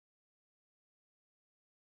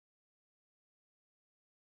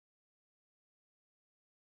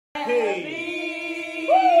Happy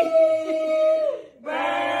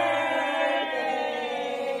birthday.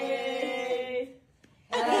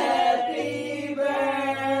 Happy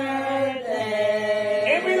birthday.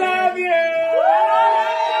 And we love you.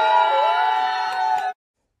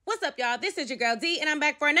 What's up, y'all? This is your girl D, and I'm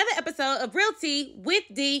back for another episode of Real Tea with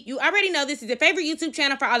D. You already know this is your favorite YouTube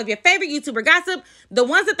channel for all of your favorite YouTuber gossip, the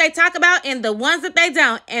ones that they talk about and the ones that they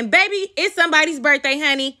don't. And baby, it's somebody's birthday,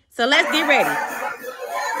 honey. So let's get ready.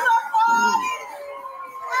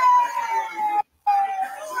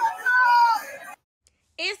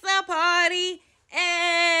 It's a party.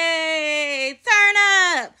 Hey, turn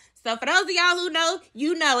up. So for those of y'all who know,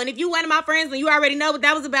 you know. And if you one of my friends and you already know what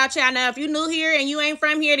that was about, y'all know. If you new here and you ain't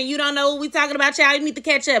from here, then you don't know what we talking about, y'all. You need to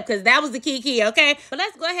catch up because that was the key, okay? But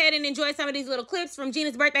let's go ahead and enjoy some of these little clips from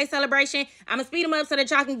Gina's birthday celebration. I'm going to speed them up so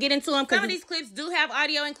that y'all can get into them. Some of these clips do have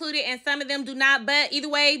audio included and some of them do not. But either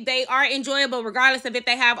way, they are enjoyable regardless of if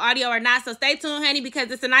they have audio or not. So stay tuned, honey,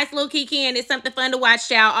 because it's a nice little kiki and it's something fun to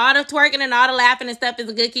watch, y'all. All the twerking and all the laughing and stuff is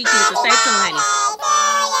a good kiki. So stay tuned, honey.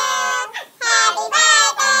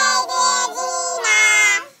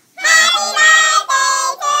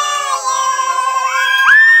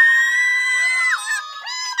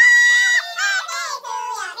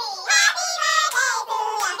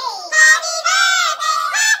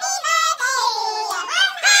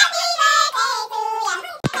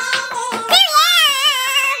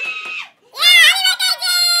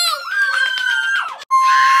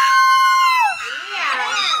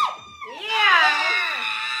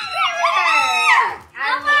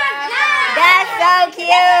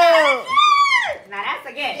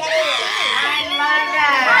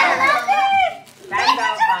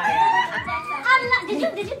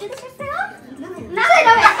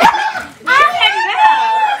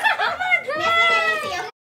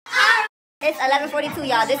 It's 11:42,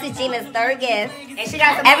 y'all. This is Gina's third gift. And she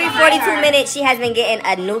got every 42 minutes, she has been getting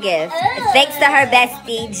a new gift. Thanks to her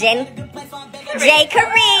bestie, J.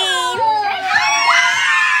 Kareem.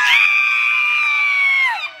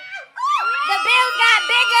 The bills got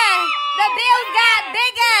bigger. The bills got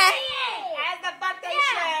bigger. As the fuck they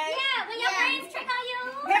should. Yeah, when your friends trick on you.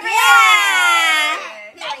 Yeah.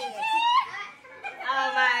 Oh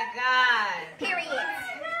my God. Period.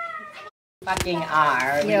 Fucking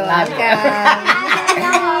are. You're welcome.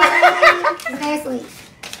 Very sweet.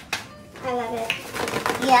 I love it.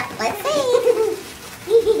 Yeah, let's see.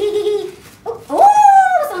 Ooh,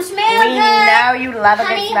 some smell We good. know you love a good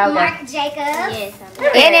Honey, smell. Mark Jacobs. Yes.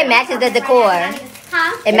 And it matches the decor.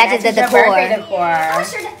 Huh? It matches the decor. Oh,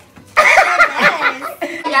 sure does.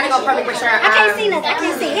 You gotta go perfect with your. I can't see nothing. I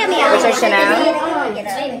can't see. Hear me out. With your Chanel.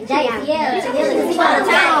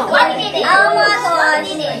 Oh my God.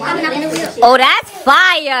 Oh, that's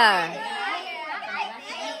fire.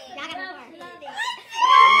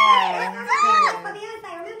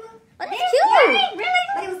 Oh, that's cute. Really?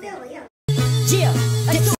 But it was silver, yeah.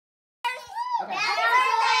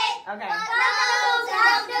 Okay.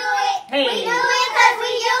 Don't do it. Hey. We do it because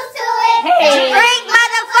we used to it. Hey. Drink,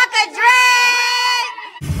 motherfucker, drink.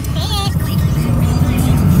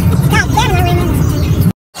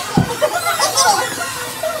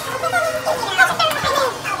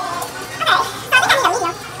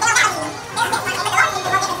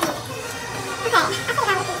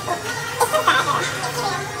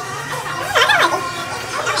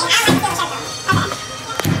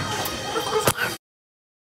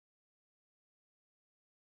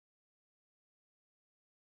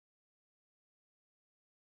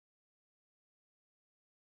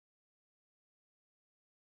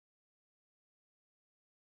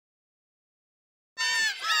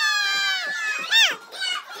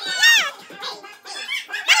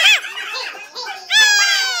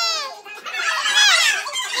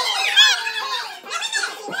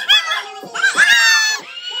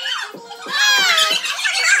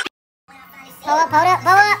 Pull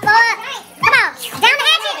up. Come on. Down the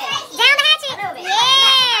hatchet.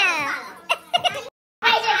 Yeah.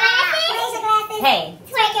 Raise your glasses. Hey.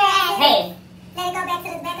 Twerk your ass. Hey. Let it go back to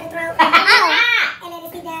the back of the throat. Oh. And let it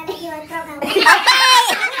sit down if you're a throat hole. Okay. We are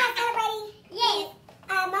celebrating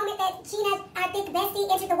a moment that Gina, I think, bestie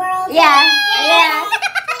entered the world. Yeah.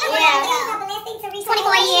 It was a blessing to reach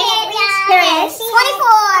 24 years. Period. 24. She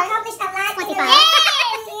accomplished a lot. 25. Yes.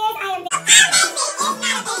 I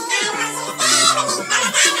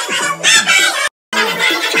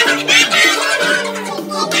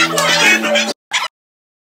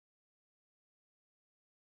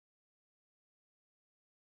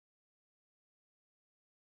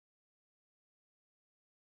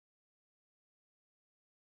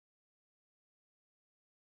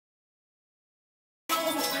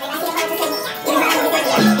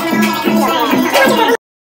am.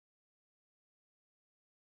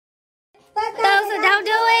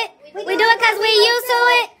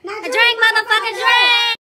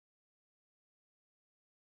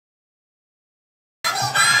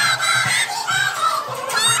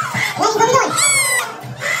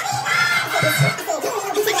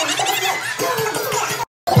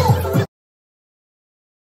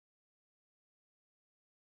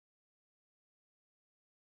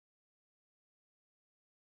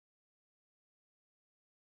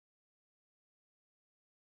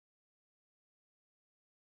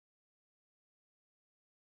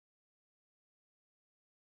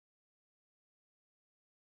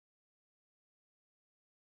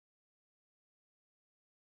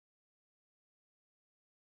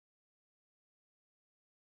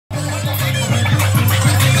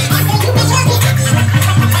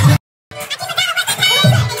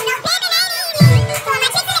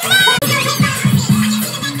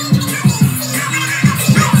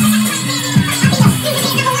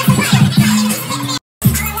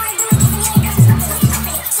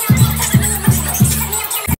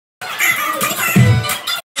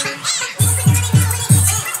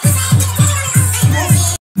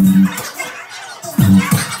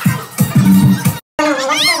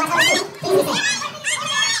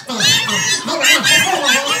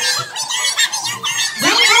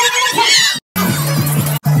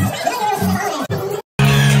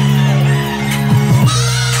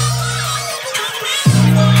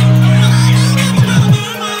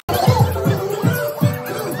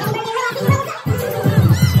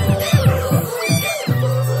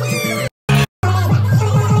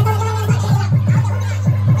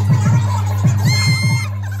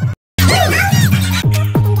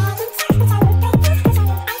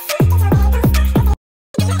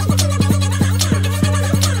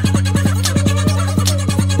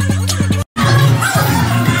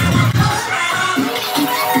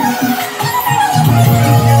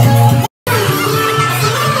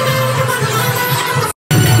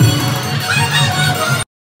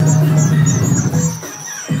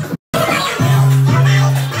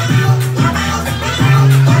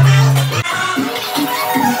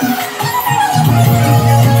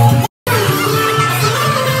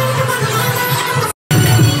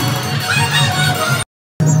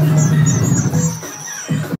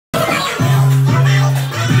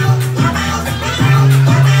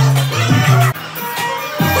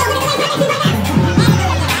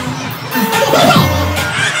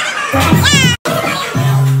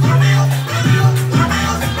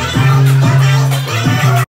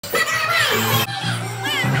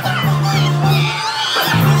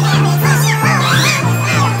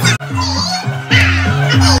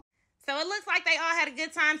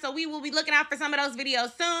 so we will be looking out for some of those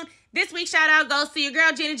videos soon. This week's shout out goes to your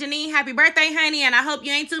girl, Gina Jyneens. Happy birthday, honey. And I hope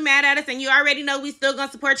you ain't too mad at us. And you already know we still going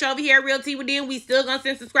to support you over here at Real Tea Within. We still going to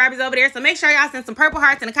send subscribers over there. So make sure y'all send some purple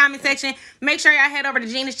hearts in the comment section. Make sure y'all head over to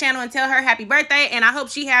Gina's channel and tell her happy birthday. And I hope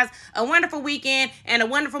she has a wonderful weekend and a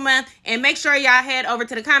wonderful month. And make sure y'all head over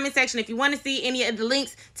to the comment section if you want to see any of the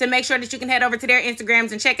links to make sure that you can head over to their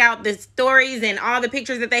Instagrams and check out the stories and all the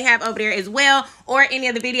pictures that they have over there as well. Or any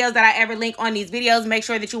of the videos that I ever link on these videos. Make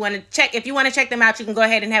sure that you want to check. If you want to check them out, you can go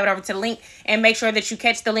ahead and head over to the link and make sure that you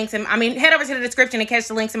catch the links. Head over to the description and catch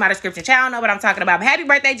the links in my description. Y'all know what I'm talking about. But happy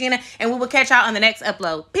birthday, Gina, and we will catch y'all on the next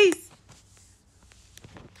upload. Peace.